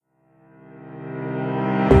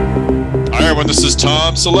everyone. This is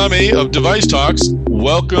Tom Salemi of Device Talks.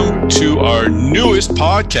 Welcome to our newest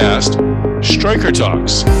podcast, Stryker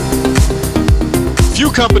Talks.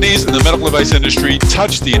 Few companies in the medical device industry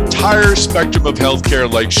touch the entire spectrum of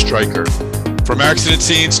healthcare like Stryker. From accident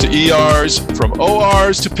scenes to ERs, from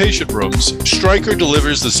ORs to patient rooms, Stryker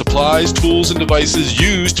delivers the supplies, tools, and devices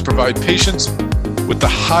used to provide patients with the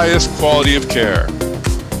highest quality of care.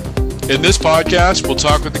 In this podcast, we'll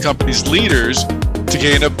talk with the company's leaders to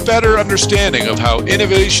gain a better understanding of how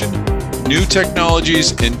innovation, new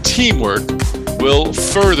technologies, and teamwork will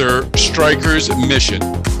further Stryker's mission.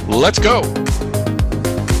 Let's go.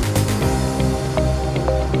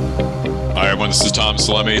 Hi, everyone. This is Tom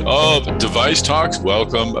Salemi of Device Talks.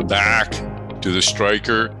 Welcome back to the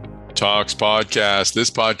Stryker Talks podcast. This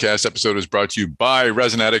podcast episode is brought to you by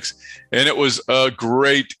Resonetics, and it was a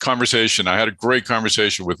great conversation. I had a great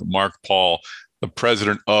conversation with Mark Paul, the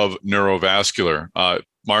president of Neurovascular.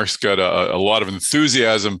 Mark's got a lot of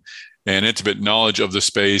enthusiasm and intimate knowledge of the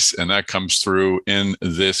space, and that comes through in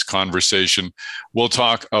this conversation. We'll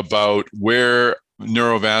talk about where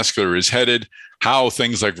neurovascular is headed, how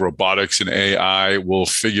things like robotics and AI will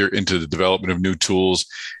figure into the development of new tools,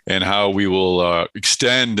 and how we will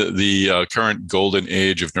extend the current golden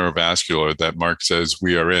age of neurovascular that Mark says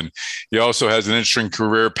we are in. He also has an interesting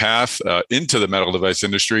career path into the medical device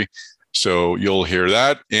industry, so you'll hear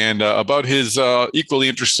that, and about his equally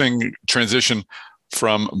interesting transition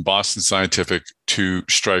from Boston Scientific to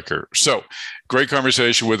Stryker. So great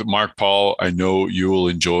conversation with Mark Paul. I know you will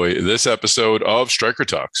enjoy this episode of Stryker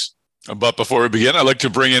Talks. But before we begin, I'd like to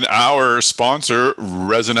bring in our sponsor,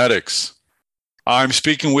 Resonetics. I'm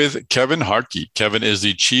speaking with Kevin Hartke. Kevin is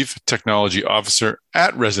the Chief Technology Officer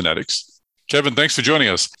at Resonetics. Kevin, thanks for joining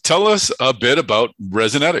us. Tell us a bit about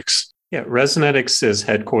Resonetics. Yeah, Resonetics is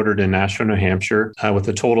headquartered in Nashua, New Hampshire, with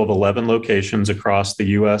a total of 11 locations across the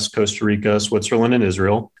U.S., Costa Rica, Switzerland, and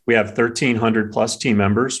Israel. We have 1,300 plus team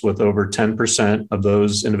members, with over 10% of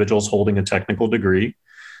those individuals holding a technical degree.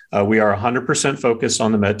 We are 100% focused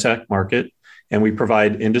on the medtech market, and we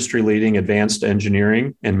provide industry-leading advanced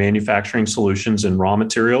engineering and manufacturing solutions in raw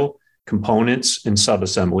material, components, and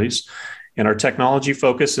subassemblies. And our technology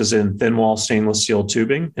focus is in thin-wall stainless steel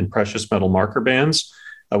tubing and precious metal marker bands.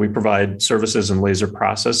 We provide services in laser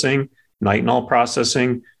processing, nitinol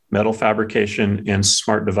processing, metal fabrication, and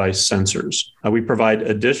smart device sensors. We provide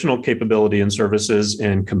additional capability and services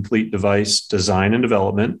in complete device design and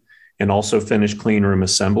development, and also finished clean room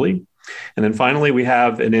assembly. And then finally, we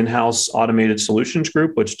have an in-house automated solutions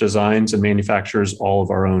group, which designs and manufactures all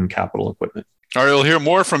of our own capital equipment. All right, you'll hear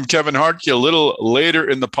more from Kevin Hartke a little later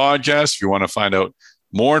in the podcast. If you want to find out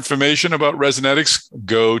more information about Resonetics,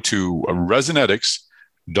 go to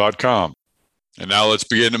resonetics.com. And now let's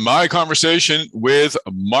begin my conversation with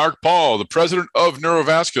Mark Paul, the president of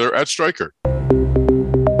Neurovascular at Stryker.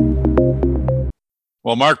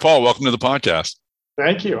 Well, Mark Paul, welcome to the podcast.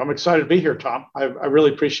 Thank you. I'm excited to be here, Tom. I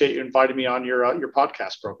really appreciate you inviting me on your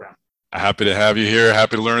podcast program. Happy to have you here.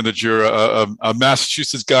 Happy to learn that you're a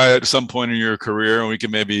Massachusetts guy at some point in your career, and we can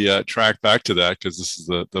maybe track back to that, because this is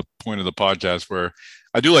the point of the podcast where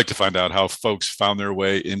I do like to find out how folks found their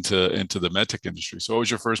way into the medtech industry. So what was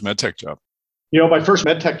your first medtech job? You know, my first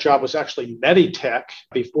medtech job was actually Meditech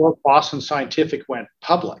before Boston Scientific went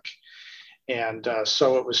public. And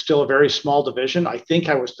so it was still a very small division. I think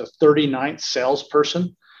I was the 39th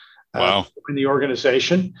salesperson in the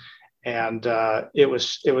organization. And it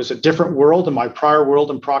was a different world than my prior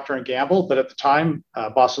world in Procter & Gamble. But at the time,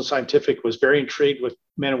 Boston Scientific was very intrigued with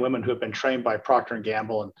men and women who have been trained by Procter &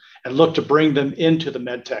 Gamble and looked to bring them into the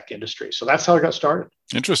medtech industry. So that's how I got started.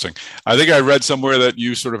 Interesting. I think I read somewhere that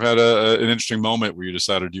you sort of had an interesting moment where you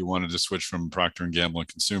decided you wanted to switch from Procter & Gamble and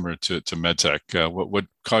consumer to medtech. What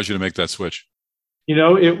caused you to make that switch? You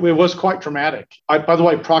know, it was quite dramatic. By the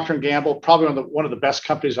way, Procter & Gamble, probably one of the best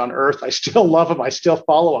companies on earth. I still love them. I still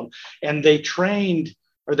follow them. And they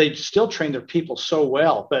still train their people so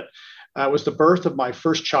well. But it was the birth of my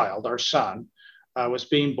first child, our son, was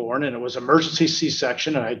being born, and it was emergency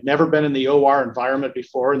C-section. And I'd never been in the OR environment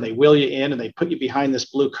before. And they wheel you in and they put you behind this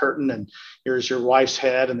blue curtain, and here's your wife's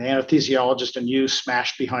head and the anesthesiologist and you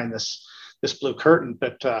smashed behind this blue curtain.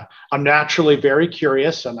 But I'm naturally very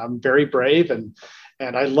curious, and I'm very brave, and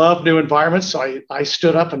I love new environments. So I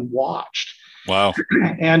stood up and watched. Wow.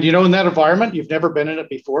 And, you know, in that environment, you've never been in it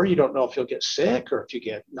before. You don't know if you'll get sick or if you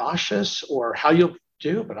get nauseous or how you'll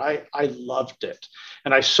do, but I loved it.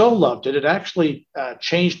 And I so loved it. It actually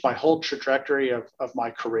changed my whole trajectory of my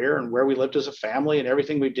career and where we lived as a family and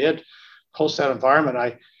everything we did post that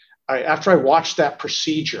environment. After I watched that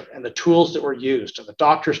procedure and the tools that were used and the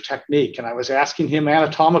doctor's technique, and I was asking him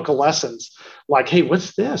anatomical lessons like, hey,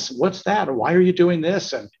 what's this? What's that? Or why are you doing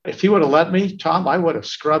this? And if he would have let me, Tom, I would have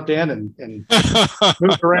scrubbed in and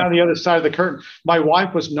moved around the other side of the curtain. My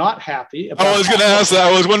wife was not happy. I was going to ask that.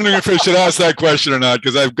 I was wondering if I should ask that question or not,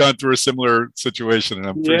 because I've gone through a similar situation, and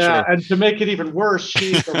I'm pretty sure. And to make it even worse,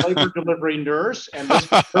 she's a labor delivery nurse, and this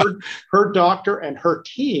was her doctor and her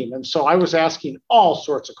team. And so I was asking all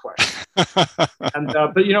sorts of questions. But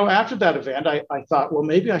after that event, I thought, well,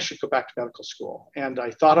 maybe I should go back to medical school. And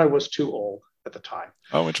I thought I was too old at the time.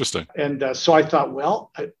 Oh, interesting. And so I thought,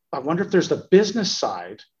 well, I wonder if there's the business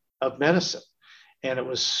side of medicine. And it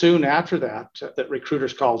was soon after that that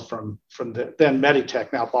recruiters called from the then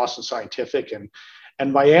Meditech, now Boston Scientific.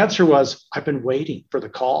 And my answer was, I've been waiting for the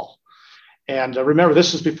call. And remember,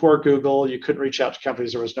 this is before Google. You couldn't reach out to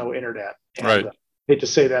companies. There was no internet. And, right. I hate to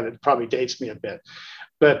say that. It probably dates me a bit.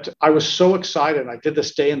 But I was so excited. I did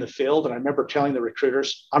this day in the field. And I remember telling the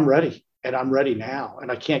recruiters, I'm ready. And I'm ready now,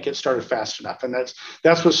 and I can't get started fast enough. And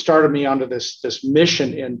that's what started me onto this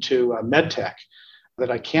mission into medtech,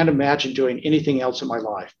 that I can't imagine doing anything else in my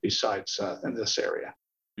life besides in this area.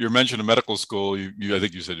 You mentioned medical school. I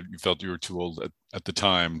think you said you felt you were too old at the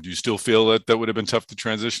time. Do you still feel that would have been tough to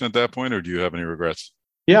transition at that point, or do you have any regrets?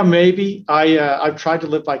 Yeah, maybe. I've tried to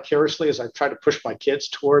live vicariously as I've tried to push my kids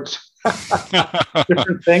towards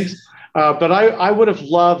different things. But I would have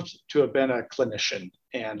loved to have been a clinician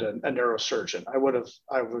and a neurosurgeon. I would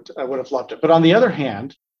have loved it. But on the other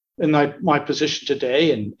hand, in my position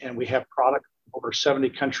today, and we have products in over 70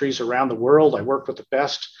 countries around the world, I work with the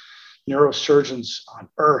best neurosurgeons on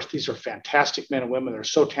earth. These are fantastic men and women. They're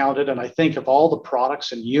so talented. And I think of all the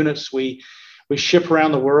products and units we ship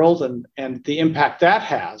around the world and the impact that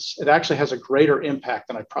has, it actually has a greater impact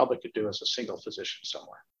than I probably could do as a single physician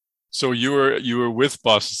somewhere. So you were with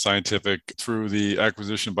Boston Scientific through the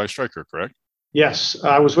acquisition by Stryker, correct? Yes,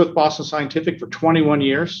 I was with Boston Scientific for 21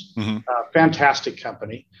 years. Mm-hmm. Fantastic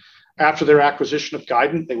company. After their acquisition of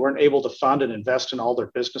Guidant, they weren't able to fund and invest in all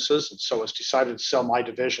their businesses, and so it's decided to sell my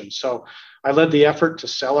division. So I led the effort to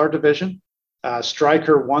sell our division.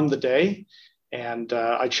 Stryker won the day, and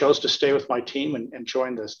I chose to stay with my team and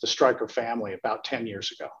join the Stryker family about 10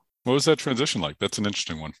 years ago. What was that transition like? That's an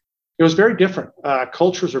interesting one. It was very different.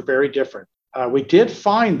 Cultures are very different. We did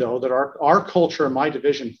find, though, that our culture in my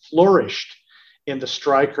division flourished in the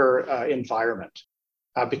Stryker environment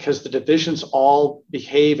because the divisions all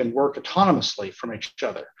behave and work autonomously from each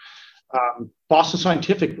other. Boston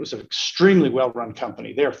Scientific was an extremely well-run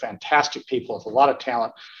company. They're fantastic people with a lot of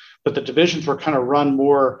talent, but the divisions were kind of run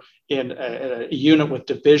more in a unit with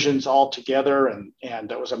divisions all together, and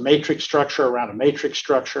it was a matrix structure around a matrix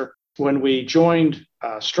structure. When we joined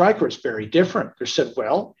Stryker, it's very different. They said,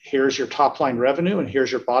 well, here's your top line revenue and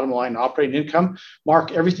here's your bottom line operating income.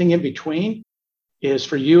 Mark, everything in between is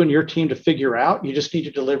for you and your team to figure out. You just need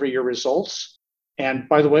to deliver your results. And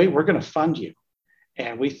by the way, we're going to fund you.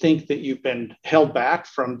 And we think that you've been held back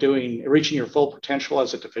from reaching your full potential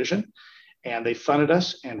as a division. And they funded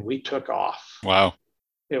us and we took off. Wow.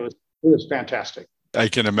 It was fantastic. I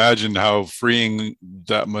can imagine how freeing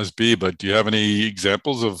that must be, but do you have any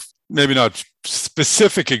examples of, maybe not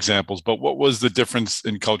specific examples, but what was the difference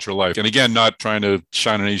in cultural life? And again, not trying to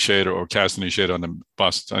shine any shade or cast any shade on the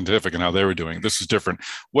Boston Scientific and how they were doing. This is different.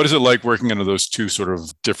 What is it like working under those two sort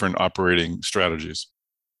of different operating strategies?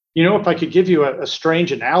 If I could give you a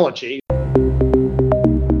strange analogy.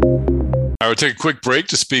 I would take a quick break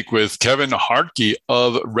to speak with Kevin Hartke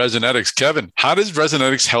of Resonetics. Kevin, how does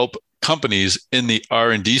Resonetics help companies in the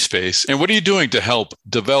R&D space? And what are you doing to help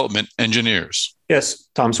development engineers? Yes,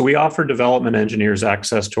 Tom. So we offer development engineers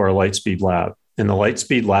access to our Lightspeed Lab. And the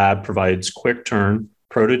Lightspeed Lab provides quick turn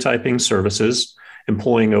prototyping services,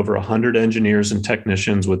 employing over 100 engineers and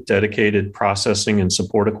technicians with dedicated processing and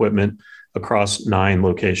support equipment across 9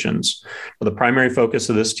 locations. Well, the primary focus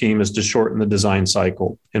of this team is to shorten the design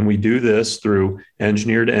cycle. And we do this through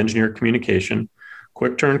engineer-to-engineer communication,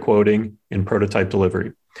 quick turn quoting, and prototype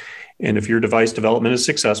delivery. And if your device development is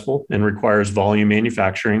successful and requires volume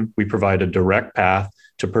manufacturing, we provide a direct path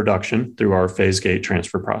to production through our phase gate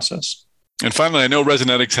transfer process. And finally, I know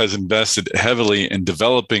Resonetics has invested heavily in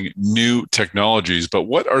developing new technologies, but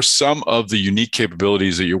what are some of the unique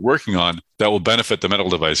capabilities that you're working on that will benefit the medical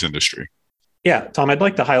device industry? Yeah, Tom, I'd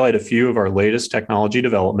like to highlight a few of our latest technology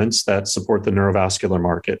developments that support the neurovascular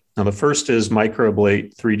market. Now, the first is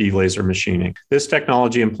microablate 3D laser machining. This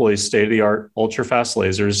technology employs state-of-the-art ultra-fast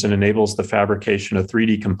lasers and enables the fabrication of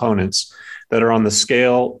 3D components that are on the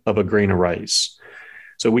scale of a grain of rice.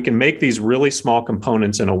 So we can make these really small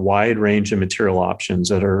components in a wide range of material options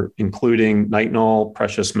that are including nitinol,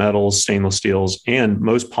 precious metals, stainless steels, and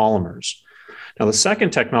most polymers. Now, the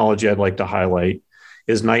second technology I'd like to highlight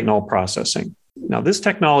is nitinol processing. Now, this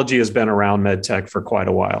technology has been around medtech for quite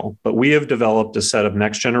a while, but we have developed a set of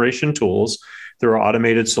next generation tools through our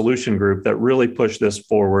automated solution group that really push this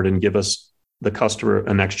forward and give us the customer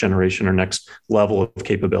a next generation or next level of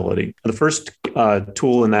capability. The first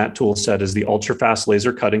tool in that tool set is the ultra-fast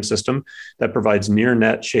laser cutting system that provides near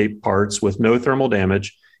net shaped parts with no thermal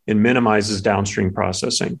damage and minimizes downstream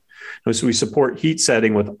processing. So we support heat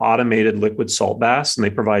setting with automated liquid salt baths, and they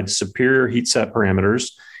provide superior heat set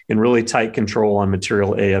parameters and really tight control on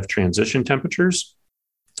material AF transition temperatures.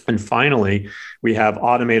 And finally, we have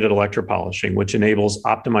automated electropolishing, which enables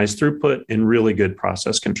optimized throughput and really good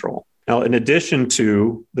process control. Now, in addition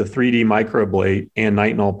to the 3D microablate and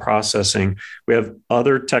nitinol processing, we have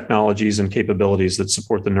other technologies and capabilities that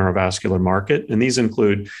support the neurovascular market. And these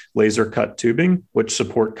include laser cut tubing, which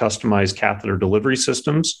support customized catheter delivery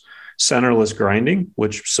systems, centerless grinding,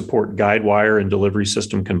 which support guide wire and delivery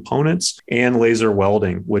system components, and laser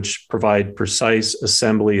welding, which provide precise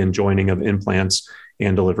assembly and joining of implants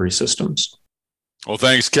and delivery systems. Well,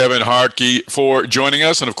 thanks, Kevin Hartke, for joining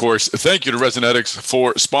us. And of course, thank you to Resonetics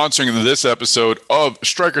for sponsoring this episode of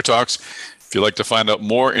Stryker Talks. If you'd like to find out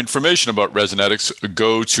more information about Resonetics,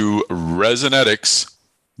 go to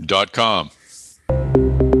resonetics.com.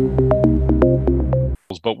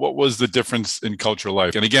 But what was the difference in cultural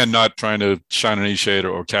life? And again, not trying to shine any shade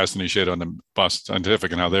or cast any shade on the Boston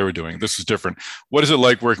Scientific and how they were doing. This is different. What is it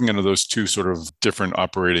like working under those two sort of different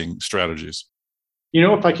operating strategies? You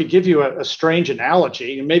know, if I could give you a strange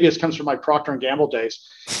analogy, and maybe this comes from my Procter & Gamble days,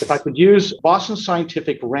 if I could use Boston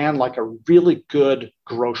Scientific ran like a really good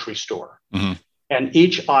grocery store. Mm-hmm. And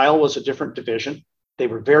each aisle was a different division. They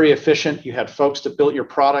were very efficient. You had folks that built your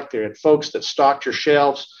product. They had folks that stocked your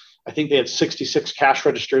shelves. I think they had 66 cash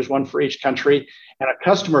registers, one for each country. And a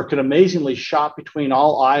customer could amazingly shop between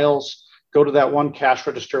all aisles, go to that one cash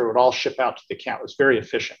register, it would all ship out to the account. It was very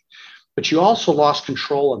efficient. But you also lost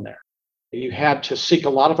control in there. You had to seek a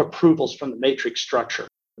lot of approvals from the matrix structure.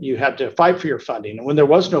 You had to fight for your funding. And when there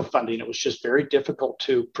was no funding, it was just very difficult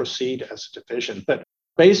to proceed as a division. But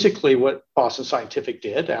basically what Boston Scientific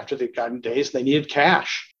did after the Guidant days, they needed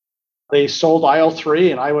cash. They sold aisle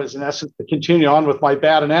 3, and I was in essence to continue on with my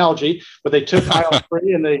bad analogy, but they took aisle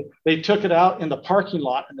 3 and they took it out in the parking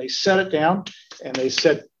lot and they set it down and they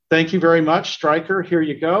said, "Thank you very much, Stryker, here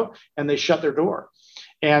you go." And they shut their door.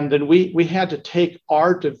 And then we had to take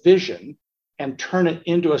our division and turn it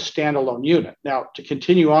into a standalone unit. Now, to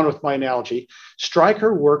continue on with my analogy,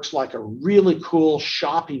 Stryker works like a really cool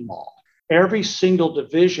shopping mall. Every single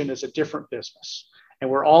division is a different business. And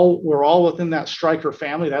we're all within that Stryker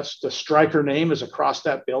family. That's the Stryker name is across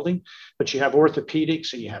that building. But you have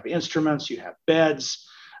orthopedics and you have instruments, you have beds,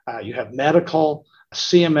 you have medical,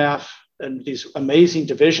 CMF, and these amazing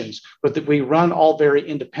divisions, but that we run all very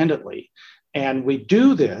independently. And we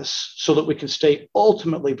do this so that we can stay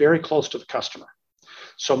ultimately very close to the customer.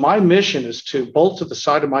 So my mission is to bolt to the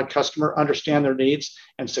side of my customer, understand their needs,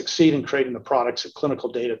 and succeed in creating the products and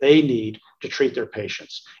clinical data they need to treat their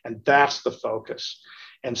patients. And that's the focus.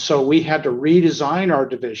 And so we had to redesign our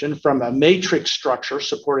division from a matrix structure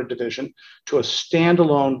supported division to a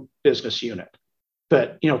standalone business unit.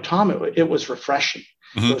 But, Tom, it was refreshing.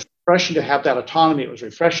 Mm-hmm. It was refreshing to have that autonomy. It was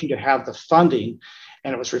refreshing to have the funding.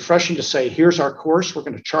 And it was refreshing to say, here's our course, we're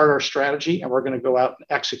going to chart our strategy, and we're going to go out and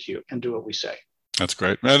execute and do what we say. That's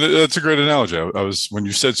great. And that's a great analogy. When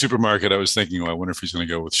you said supermarket, I was thinking, I wonder if he's going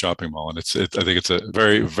to go with shopping mall. And I think it's a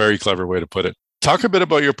very, very clever way to put it. Talk a bit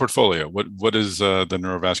about your portfolio. What does the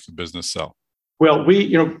neurovascular business sell? Well,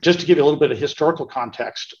 just to give you a little bit of historical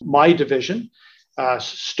context, my division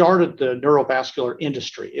started the neurovascular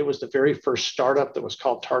industry. It was the very first startup that was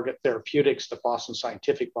called Target Therapeutics that Boston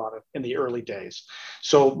Scientific bought it in the early days.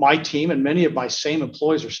 So my team and many of my same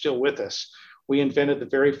employees are still with us. We invented the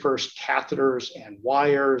very first catheters and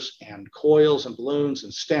wires and coils and balloons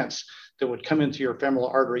and stents that would come into your femoral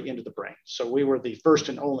artery into the brain. So we were the first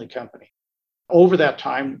and only company. Over that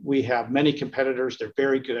time, we have many competitors. They're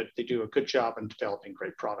very good. They do a good job in developing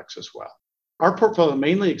great products as well. Our portfolio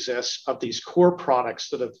mainly exists of these core products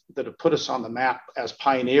that have put us on the map as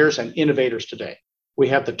pioneers and innovators today. We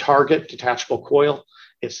have the Target detachable coil.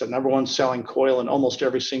 It's the number one selling coil in almost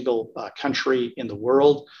every single country in the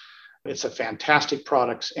world. It's a fantastic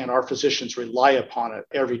product, and our physicians rely upon it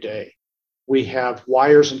every day. We have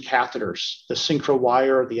wires and catheters, the Synchro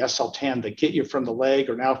wire, the SL10 that get you from the leg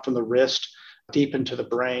or now from the wrist deep into the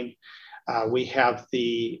brain. We have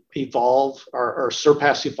the Evolve, our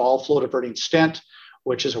Surpass Evolve flow diverting stent.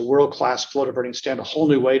 which is a world-class flow diverting stent, a whole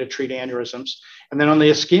new way to treat aneurysms. And then on the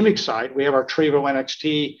ischemic side, we have our Trevo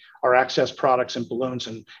NXT, our access products and balloons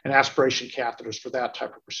and aspiration catheters for that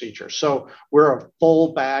type of procedure. So we're a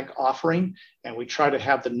full bag offering, and we try to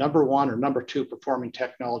have the number one or number two performing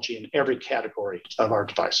technology in every category of our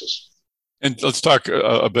devices. And let's talk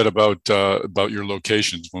a bit about your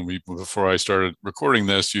locations. Before I started recording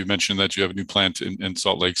this, you mentioned that you have a new plant in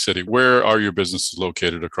Salt Lake City. Where are your businesses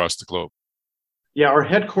located across the globe? Yeah, our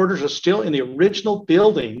headquarters are still in the original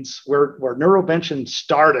buildings where NeuroVention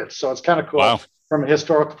started. So it's kind of cool. Wow. From a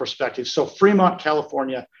historical perspective. So Fremont,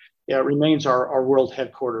 California, remains our world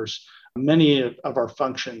headquarters. Many of our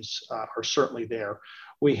functions are certainly there.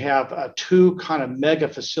 We have two kind of mega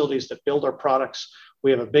facilities that build our products.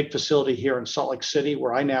 We have a big facility here in Salt Lake City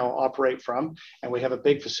where I now operate from, and we have a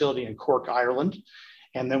big facility in Cork, Ireland.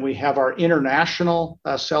 And then we have our international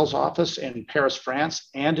sales office in Paris, France,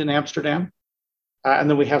 and in Amsterdam. And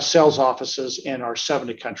then we have sales offices in our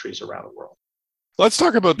 70 countries around the world. Let's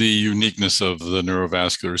talk about the uniqueness of the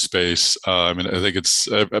neurovascular space. I think it's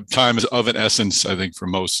time is of an essence, I think, for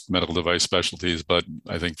most medical device specialties, but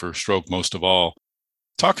I think for stroke most of all.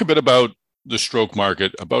 Talk a bit about the stroke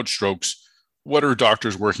market, about strokes. What are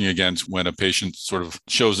doctors working against when a patient sort of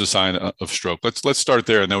shows a sign of stroke? Let's start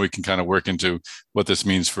there, and then we can kind of work into what this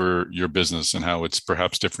means for your business and how it's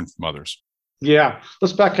perhaps different from others. Yeah,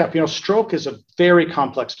 let's back up. Stroke is a very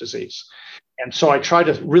complex disease. And so I try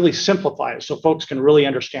to really simplify it so folks can really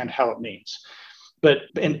understand how it means. But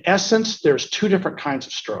in essence, there's two different kinds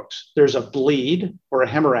of strokes. There's a bleed or a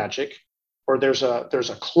hemorrhagic, or there's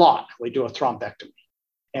a clot. We do a thrombectomy.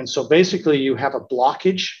 And so basically you have a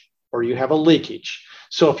blockage or you have a leakage.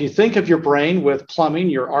 So if you think of your brain with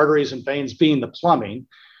plumbing, your arteries and veins being the plumbing,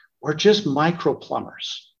 we're just micro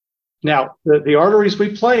plumbers. Now, the arteries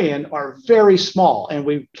we play in are very small, and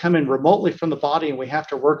we come in remotely from the body, and we have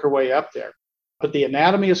to work our way up there. But the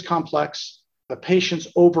anatomy is complex. The patient's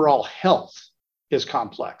overall health is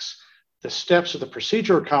complex. The steps of the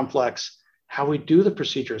procedure are complex. How we do the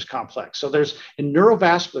procedure is complex. So in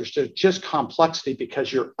neurovasculars, there's just complexity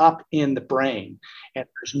because you're up in the brain, and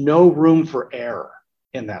there's no room for error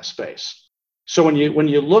in that space. So when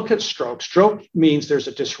you look at stroke means there's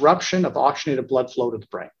a disruption of oxygenated blood flow to the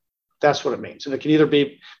brain. That's what it means. And it can either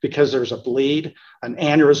be because there's a bleed, an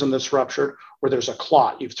aneurysm that's ruptured, or there's a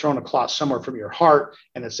clot. You've thrown a clot somewhere from your heart,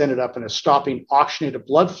 and it's ended up in stopping oxygenated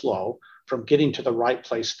blood flow from getting to the right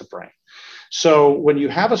place in the brain. So when you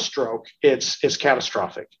have a stroke, it's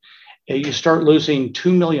catastrophic. You start losing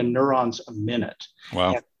 2 million neurons a minute.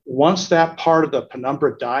 Wow. And once that part of the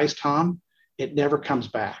penumbra dies, Tom, it never comes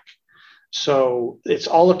back. So it's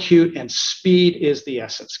all acute, and speed is the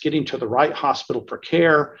essence. Getting to the right hospital for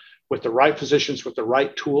care, with the right physicians, with the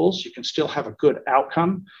right tools, you can still have a good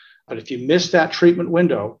outcome. But if you miss that treatment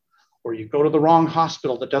window, or you go to the wrong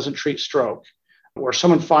hospital that doesn't treat stroke, or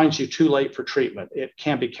someone finds you too late for treatment, it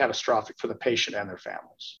can be catastrophic for the patient and their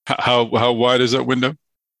families. How wide is that window?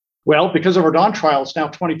 Well, because of our DAWN trial, it's now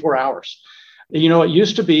 24 hours. It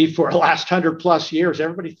used to be for the last 100 plus years,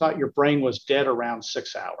 everybody thought your brain was dead around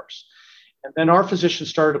 6 hours. And then our physicians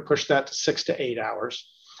started to push that to 6 to 8 hours.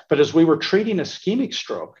 But as we were treating ischemic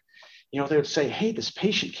stroke, they would say, hey, this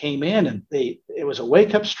patient came in and it was a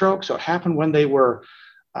wake-up stroke. So it happened when they were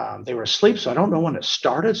asleep. So I don't know when it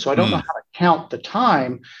started. So I don't know how to count the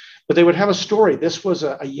time. But they would have a story. This was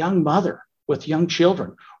a young mother with young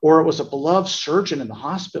children, or it was a beloved surgeon in the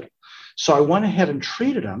hospital. So I went ahead and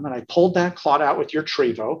treated them, and I pulled that clot out with your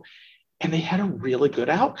Trevo, and they had a really good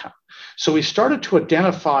outcome. So we started to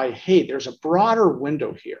identify, hey, there's a broader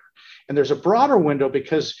window here. And there's a broader window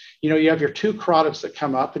because, you have your two carotids that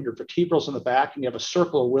come up and your vertebrals in the back, and you have a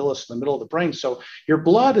circle of Willis in the middle of the brain. So your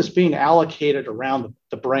blood is being allocated around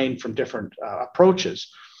the brain from different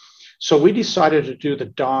approaches. So we decided to do the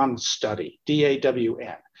DAWN study,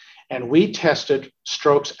 DAWN, and we tested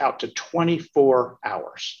strokes out to 24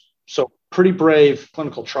 hours. So pretty brave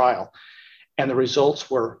clinical trial. And the results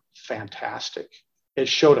were fantastic. It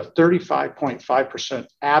showed a 35.5%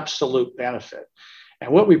 absolute benefit.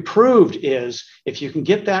 And what we proved is if you can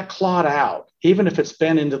get that clot out, even if it's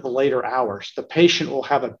been into the later hours, the patient will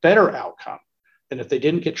have a better outcome than if they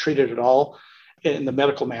didn't get treated at all in the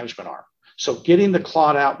medical management arm. So getting the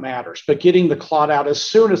clot out matters, but getting the clot out as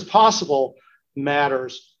soon as possible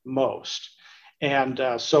matters most. And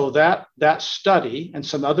so that study and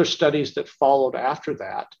some other studies that followed after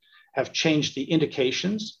that have changed the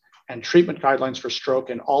indications and treatment guidelines for stroke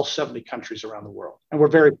in all 70 countries around the world. And we're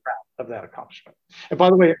very proud of that accomplishment. And by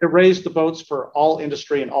the way, it raised the boats for all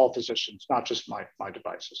industry and all physicians, not just my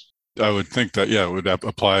devices. I would think that, it would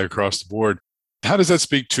apply across the board. How does that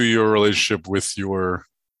speak to your relationship with your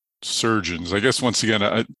surgeons? I guess, once again,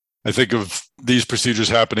 I think of these procedures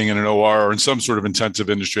happening in an OR or in some sort of intensive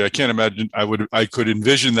industry. I can't imagine, I could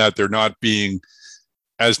envision that there not being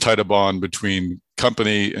as tight a bond between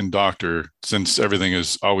company and doctor, since everything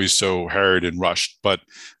is always so hurried and rushed. But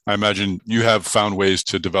I imagine you have found ways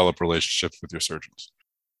to develop relationships with your surgeons.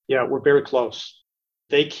 Yeah, we're very close.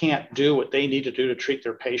 They can't do what they need to do to treat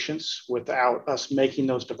their patients without us making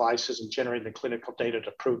those devices and generating the clinical data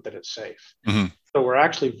to prove that it's safe. Mm-hmm. So we're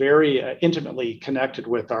actually very intimately connected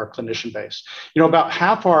with our clinician base. About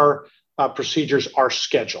half our procedures are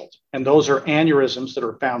scheduled, and those are aneurysms that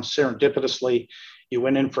are found serendipitously. You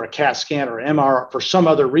went in for a CAT scan or MR for some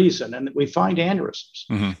other reason, and we find aneurysms.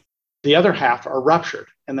 Mm-hmm. The other half are ruptured,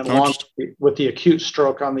 and then along with the acute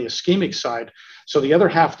stroke on the ischemic side. So the other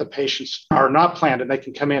half of the patients are not planned, and they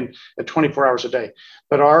can come in at 24 hours a day.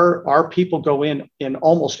 But our people go in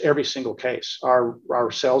almost every single case.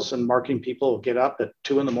 Our sales and marketing people will get up at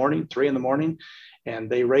 2 a.m, 3 a.m, and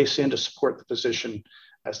they race in to support the physician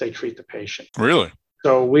as they treat the patient. Really?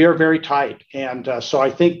 So we are very tight. And so I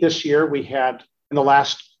think this year we had, in the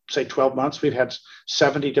last, say, 12 months, we've had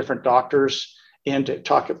 70 different doctors in to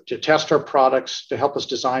test our products, to help us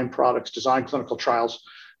design products, design clinical trials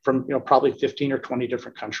from probably 15 or 20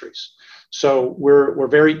 different countries. So we're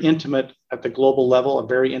very intimate at the global level and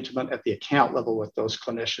very intimate at the account level with those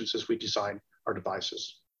clinicians as we design our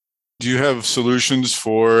devices. Do you have solutions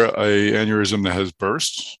for a aneurysm that has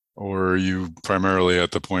burst, or are you primarily at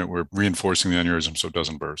the point where reinforcing the aneurysm so it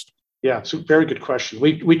doesn't burst? Yeah, it's a very good question.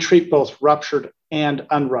 We treat both ruptured and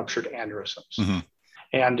unruptured aneurysms. Mm-hmm.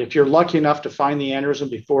 And if you're lucky enough to find the aneurysm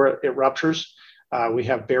before it ruptures, we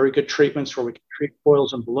have very good treatments where we can treat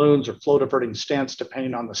coils and balloons or flow diverting stents,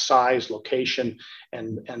 depending on the size, location,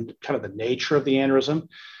 and kind of the nature of the aneurysm.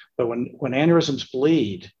 But when aneurysms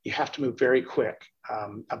bleed, you have to move very quick.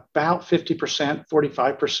 About 50%,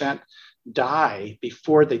 45% die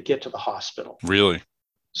before they get to the hospital. Really?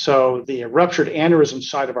 So the ruptured aneurysm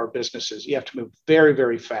side of our business is you have to move very,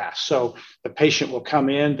 very fast. So the patient will come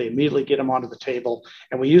in, they immediately get them onto the table,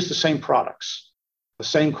 and we use the same products, the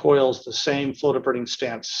same coils, the same flow diverting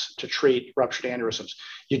stents to treat ruptured aneurysms.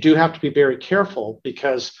 You do have to be very careful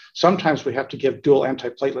because sometimes we have to give dual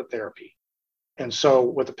antiplatelet therapy. And so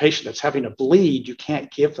with a patient that's having a bleed, you can't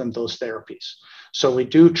give them those therapies. So we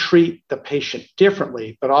do treat the patient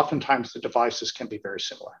differently, but oftentimes the devices can be very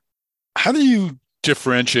similar. How do you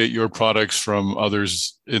differentiate your products from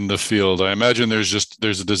others in the field? I imagine there's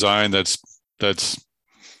a design there's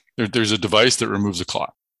a device that removes a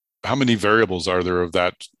clot. How many variables are there of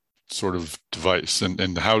that sort of device,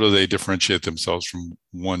 and how do they differentiate themselves from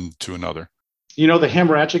one to another? The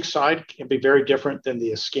hemorrhagic side can be very different than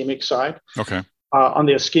the ischemic side. Okay. On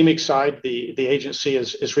the ischemic side, the agency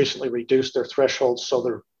has recently reduced their thresholds, so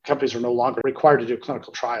their companies are no longer required to do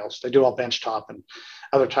clinical trials. They do all benchtop and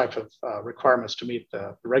other type of requirements to meet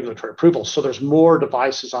the regulatory approval. So there's more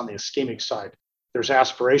devices on the ischemic side. There's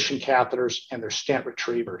aspiration catheters and there's stent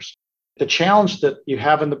retrievers. The challenge that you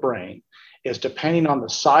have in the brain is, depending on the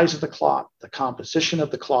size of the clot, the composition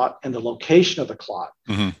of the clot, and the location of the clot,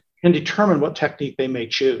 mm-hmm. can determine what technique they may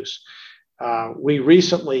choose. We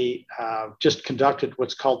recently just conducted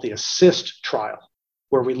what's called the ASSIST trial,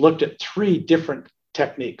 where we looked at 3 different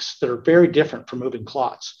techniques that are very different for moving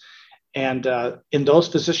clots. And in those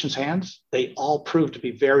physicians' hands, they all prove to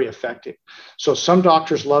be very effective. So some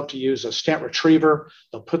doctors love to use a stent retriever.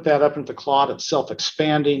 They'll put that up into the clot. It's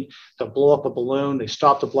self-expanding. They'll blow up a balloon. They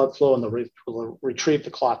stop the blood flow, and they'll retrieve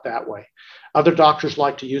the clot that way. Other doctors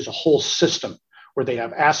like to use a whole system where they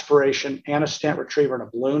have aspiration and a stent retriever and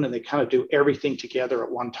a balloon, and they kind of do everything together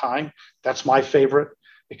at one time. That's my favorite,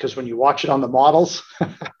 because when you watch it on the models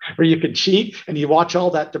where you can cheat and you watch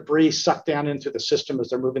all that debris suck down into the system as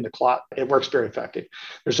they're moving the clot, it works very effective.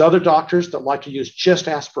 There's other doctors that like to use just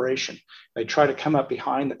aspiration. They try to come up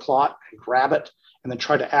behind the clot and grab it and then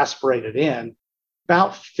try to aspirate it in.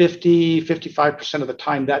 About 55% of the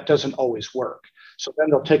time, that doesn't always work. So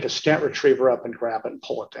then they'll take a stent retriever up and grab it and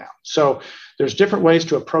pull it down. So there's different ways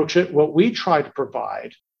to approach it. What we try to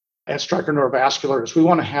provide at Stryker Neurovascular is we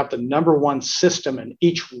want to have the number one system in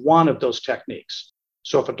each one of those techniques.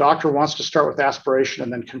 So if a doctor wants to start with aspiration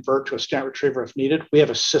and then convert to a stent retriever if needed, we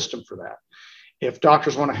have a system for that. If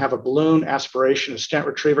doctors want to have a balloon, aspiration, and stent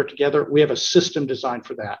retriever together, we have a system designed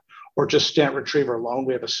for that. Or just stent retriever alone,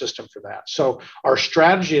 we have a system for that. So our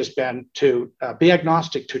strategy has been to be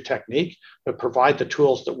agnostic to technique, but provide the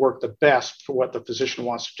tools that work the best for what the physician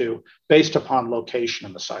wants to do based upon location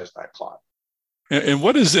and the size of that clot. And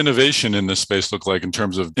what does innovation in this space look like in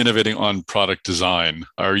terms of innovating on product design?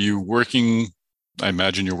 Are you working I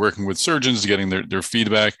imagine you're working with surgeons, getting their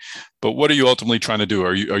feedback. But what are you ultimately trying to do?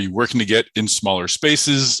 Are you working to get in smaller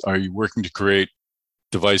spaces? Are you working to create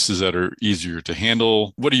devices that are easier to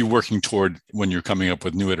handle? What are you working toward when you're coming up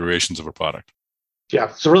with new iterations of a product? Yeah,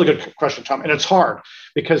 it's a really good question, Tom. And it's hard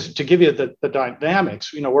because to give you the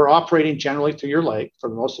dynamics, we're operating generally through your leg for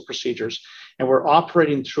most of the procedures, and we're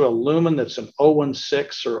operating through a lumen that's an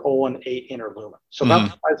 016 or 018 inner lumen. So about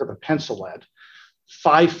the size of a pencil lead,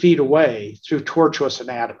 5 feet away through tortuous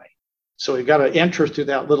anatomy. So we've got to enter through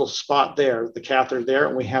that little spot there, the catheter there,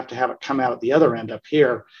 and we have to have it come out at the other end up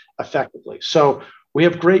here effectively. So we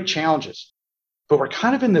have great challenges. But we're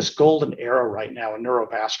kind of in this golden era right now in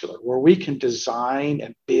neurovascular where we can design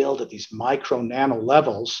and build at these micro nano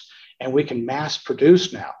levels, and we can mass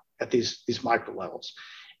produce now at these micro levels.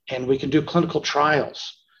 And we can do clinical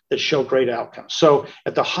trials that show great outcomes. So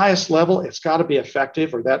at the highest level, it's got to be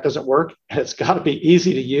effective or that doesn't work. And it's got to be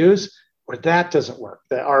easy to use or that doesn't work.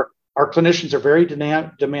 Our clinicians are very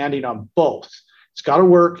demanding on both. It's got to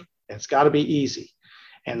work and it's got to be easy.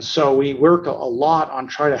 And so we work a lot on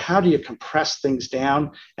how do you compress things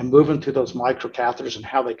down and move them through those microcatheters and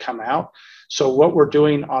how they come out. So what we're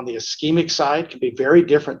doing on the ischemic side can be very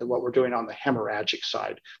different than what we're doing on the hemorrhagic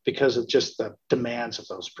side because of just the demands of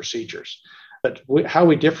those procedures. But how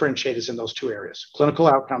we differentiate is in those two areas, clinical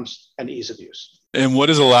outcomes and ease of use. And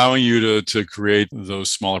what is allowing you to create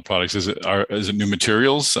those smaller products? Is it new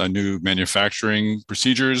materials, new manufacturing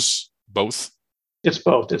procedures, both? It's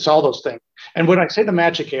both. It's all those things. And when I say the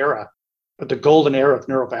magic era, the golden era of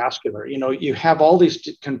neurovascular, you have all these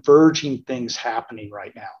converging things happening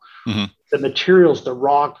right now. Mm-hmm. The materials, the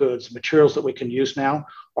raw goods, the materials that we can use now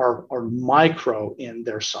are micro in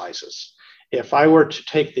their sizes. If I were to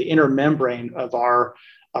take the inner membrane of our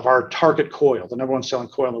target coil, the number one selling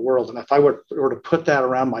coil in the world, and if I were to put that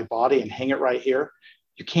around my body and hang it right here,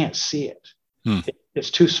 you can't see it.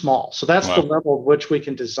 It's too small. So that's the level at which we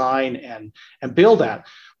can design and build that.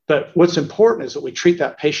 But what's important is that we treat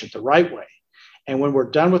that patient the right way. And when we're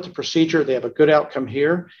done with the procedure, they have a good outcome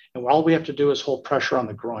here. And all we have to do is hold pressure on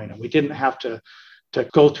the groin. And we didn't have to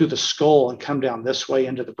go through the skull and come down this way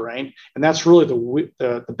into the brain. And that's really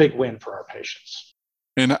the big win for our patients.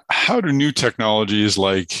 And how do new technologies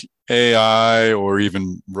like AI or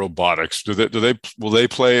even robotics, will they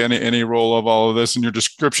play any role of all of this? In your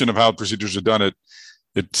description of how procedures are done,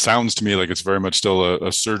 it sounds to me like it's very much still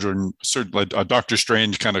a Dr.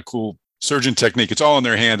 Strange kind of cool surgeon technique. It's all in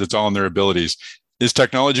their hands. It's all in their abilities. Is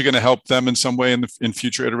technology going to help them in some way in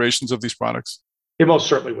future iterations of these products? It most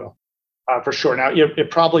certainly will, for sure. Now,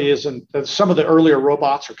 it probably isn't. Some of the earlier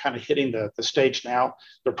robots are kind of hitting the stage now.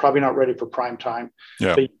 They're probably not ready for prime time.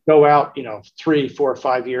 Yeah. But you go out, 3, 4,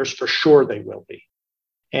 5 years, for sure they will be.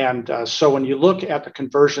 And so when you look at the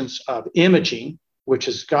conversions of imaging, which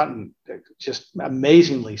has gotten just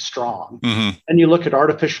amazingly strong. Mm-hmm. And you look at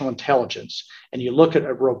artificial intelligence and you look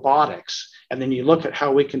at robotics, and then you look at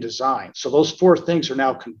how we can design. So those 4 things are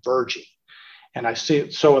now converging. And I see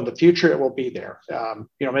it. So in the future, it will be there.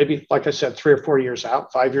 Maybe, like I said, 3 or 4 years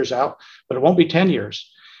out, 5 years out, but it won't be 10 years.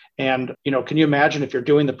 And, can you imagine if you're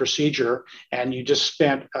doing the procedure and you just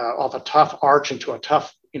spent off a tough arch into a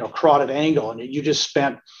tough, carotid angle, and you just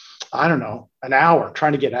spent, an hour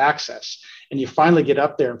trying to get access. And you finally get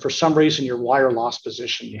up there, and for some reason your wire lost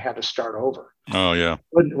position. You had to start over. Oh, yeah.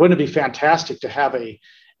 Wouldn't it be fantastic to have a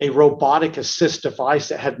robotic assist device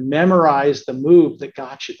that had memorized the move that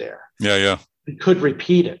got you there? Yeah, yeah. And could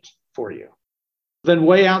repeat it for you. Then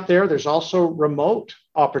way out there's also remote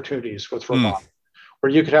opportunities with robotics,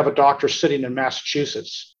 where you could have a doctor sitting in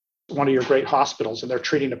Massachusetts, one of your great hospitals, and they're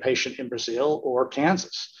treating a patient in Brazil or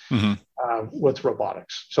Kansas with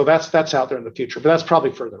robotics. So that's out there in the future, but that's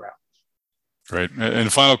probably further out. Great.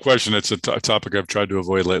 And final question, it's a topic I've tried to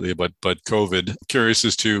avoid lately, but COVID. Curious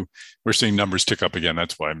as to, we're seeing numbers tick up again.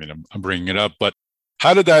 That's why I'm bringing it up. But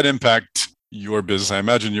how did that impact your business? I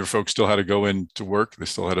imagine your folks still had to go into work. They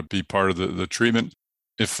still had to be part of the treatment.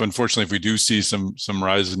 Unfortunately, if we do see some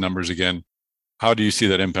rise in numbers again, how do you see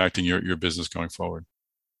that impacting your business going forward?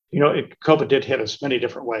 COVID did hit us many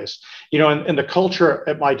different ways. In the culture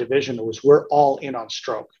at my division, we're all in on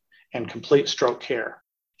stroke and complete stroke care.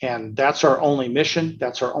 And that's our only mission.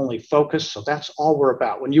 That's our only focus. So that's all we're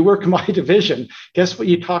about. When you work in my division, guess what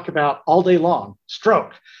you talk about all day long?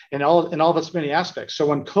 Stroke and all of its many aspects. So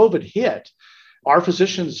when COVID hit, our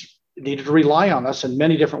physicians needed to rely on us in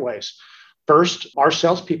many different ways. First, our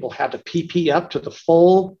salespeople had to PP up to the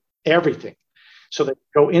full everything. So they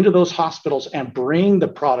go into those hospitals and bring the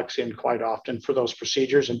products in quite often for those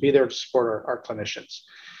procedures and be there to support our clinicians.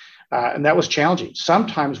 And that was challenging.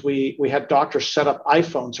 Sometimes we had doctors set up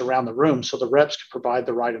iPhones around the room so the reps could provide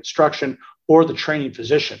the right instruction or the training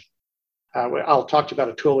physician. I'll talk to you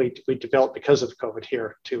about a tool we developed because of COVID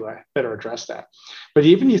here to better address that. But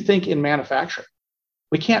even you think in manufacturing,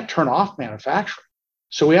 we can't turn off manufacturing.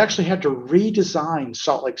 So we actually had to redesign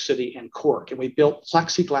Salt Lake City and Cork, and we built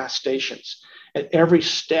plexiglass stations at every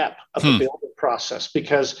step of the building process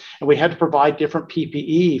and we had to provide different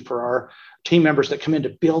PPE for our team members that come in to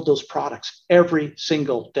build those products every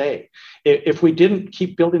single day. If we didn't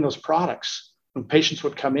keep building those products, when patients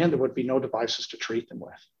would come in, there would be no devices to treat them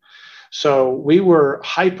with. So we were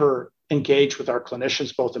hyper engaged with our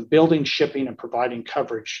clinicians, both in building, shipping, and providing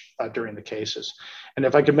coverage during the cases. And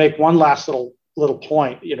if I could make one last little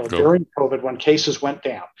point, during COVID, when cases went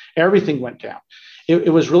down, everything went down.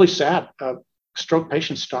 It was really sad. Stroke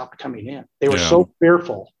patients stopped coming in. They were so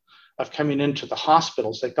fearful of coming into the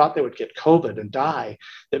hospitals. They thought they would get COVID and die,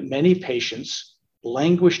 that many patients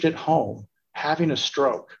languished at home having a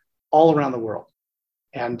stroke all around the world.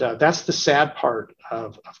 And that's the sad part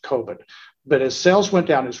of COVID. But as sales went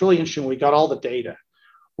down, it's really interesting. We got all the data.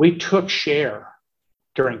 We took share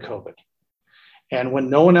during COVID. And when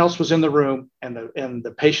no one else was in the room and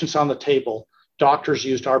the patients on the table, doctors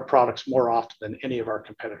used our products more often than any of our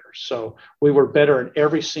competitors. So we were better in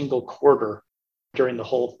every single quarter during the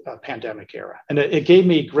whole pandemic era. And it gave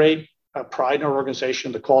me great pride in our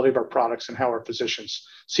organization, the quality of our products, and how our physicians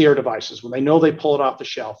see our devices. When they know they pull it off the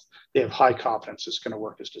shelf, they have high confidence it's going to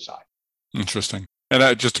work as designed. Interesting. And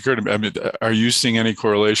that just occurred to me. Are you seeing any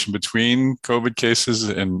correlation between COVID cases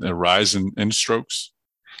and a rise in strokes?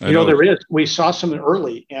 I know there is. We saw some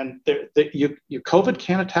early, and COVID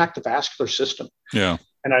can attack the vascular system. Yeah.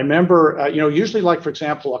 And I remember, usually, like, for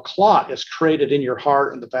example, a clot is created in your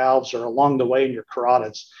heart and the valves or along the way in your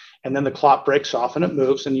carotids, and then the clot breaks off and it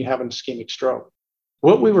moves and you have an ischemic stroke.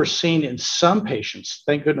 What we were seeing in some patients,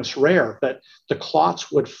 thank goodness rare, but the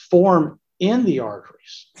clots would form in the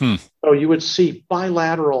arteries. So you would see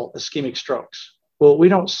bilateral ischemic strokes. Well, we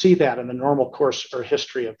don't see that in the normal course or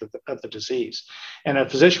history of the disease. And a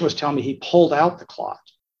physician was telling me he pulled out the clot.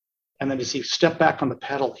 And then as he stepped back on the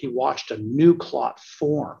pedal, he watched a new clot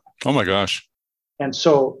form. Oh my gosh. And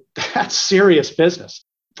so that's serious business.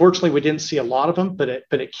 Fortunately, we didn't see a lot of them, but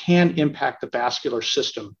it can impact the vascular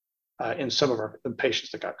system in some of our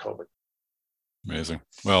patients that got COVID. Amazing.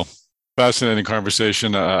 Well, fascinating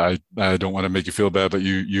conversation. I don't want to make you feel bad, but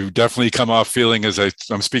you definitely come off feeling as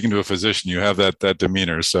I'm speaking to a physician. You have that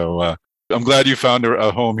demeanor. So I'm glad you found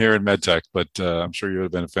a home here in MedTech, but I'm sure you would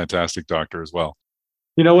have been a fantastic doctor as well.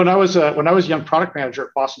 When I was a young product manager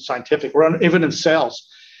at Boston Scientific, even in sales,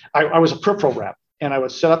 I was a peripheral rep, and I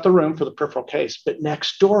would set up the room for the peripheral case. But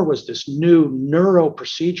next door was this new neuro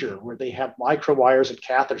procedure where they have micro wires and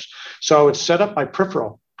catheters. So I would set up my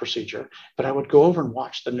peripheral procedure, but I would go over and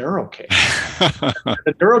watch the neuro case.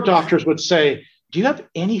 The neuro doctors would say, "Do you have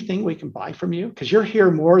anything we can buy from you? Because you're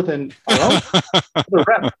here more than our own."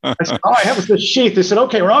 I said, "Oh, I have this sheath." They said,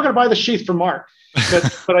 "Okay, we're all going to buy the sheath from Mark."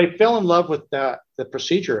 But I fell in love with the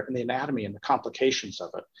procedure and the anatomy and the complications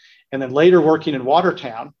of it. And then later working in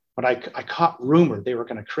Watertown, when I caught rumor they were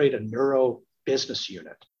going to create a neuro business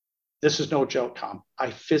unit. This is no joke, Tom.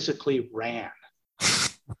 I physically ran.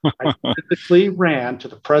 I physically ran to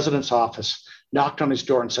the president's office, knocked on his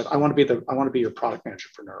door, and said, I want to be your product manager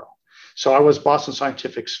for neuro. So I was Boston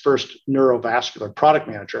Scientific's first neurovascular product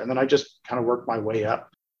manager. And then I just kind of worked my way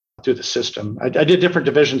up through the system. I did different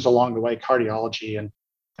divisions along the way, cardiology and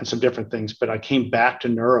some different things, but I came back to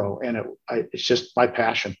neuro, and it's just my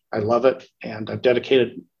passion. I love it. And I've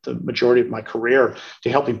dedicated the majority of my career to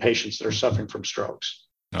helping patients that are suffering from strokes.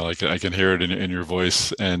 I can hear it in your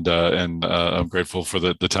voice, and I'm grateful for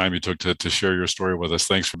the time you took to share your story with us.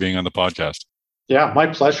 Thanks for being on the podcast. Yeah, my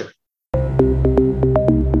pleasure.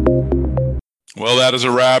 Well, that is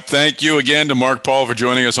a wrap. Thank you again to Mark Paul for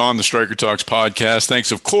joining us on the Stryker Talks podcast.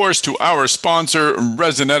 Thanks, of course, to our sponsor,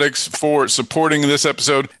 Resonetics, for supporting this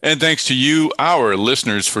episode. And thanks to you, our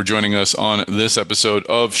listeners, for joining us on this episode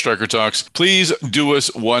of Stryker Talks. Please do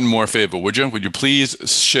us one more favor, would you? Would you please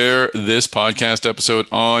share this podcast episode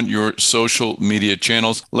on your social media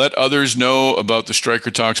channels? Let others know about the Stryker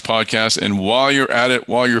Talks podcast. And while you're at it,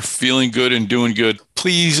 while you're feeling good and doing good,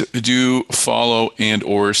 please do follow and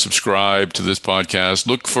or subscribe to this podcast.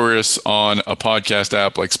 Look for us on a podcast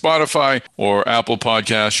app like Spotify or Apple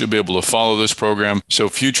Podcasts. You'll be able to follow this program so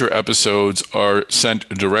future episodes are sent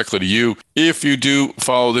directly to you. If you do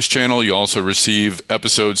follow this channel, you also receive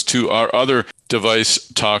episodes to our other Device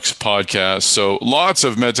Talks podcast. So lots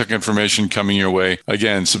of MedTech information coming your way.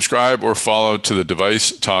 Again, subscribe or follow to the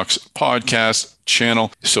Device Talks podcast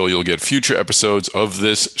channel so you'll get future episodes of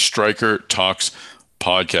this Stryker Talks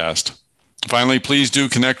podcast. Finally, please do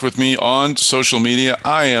connect with me on social media.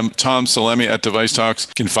 I am Tom Salemi at Device Talks.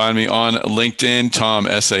 You can find me on LinkedIn, Tom,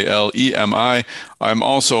 Salemi. I'm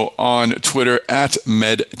also on Twitter at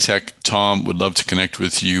MedTechTom. Would love to connect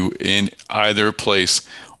with you in either place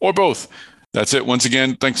or both. That's it. Once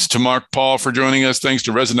again, thanks to Mark Paul for joining us. Thanks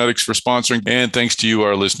to Resonetics for sponsoring. And thanks to you,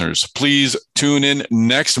 our listeners. Please tune in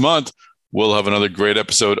next month. We'll have another great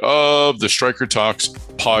episode of the Stryker Talks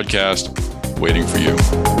podcast waiting for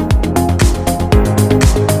you.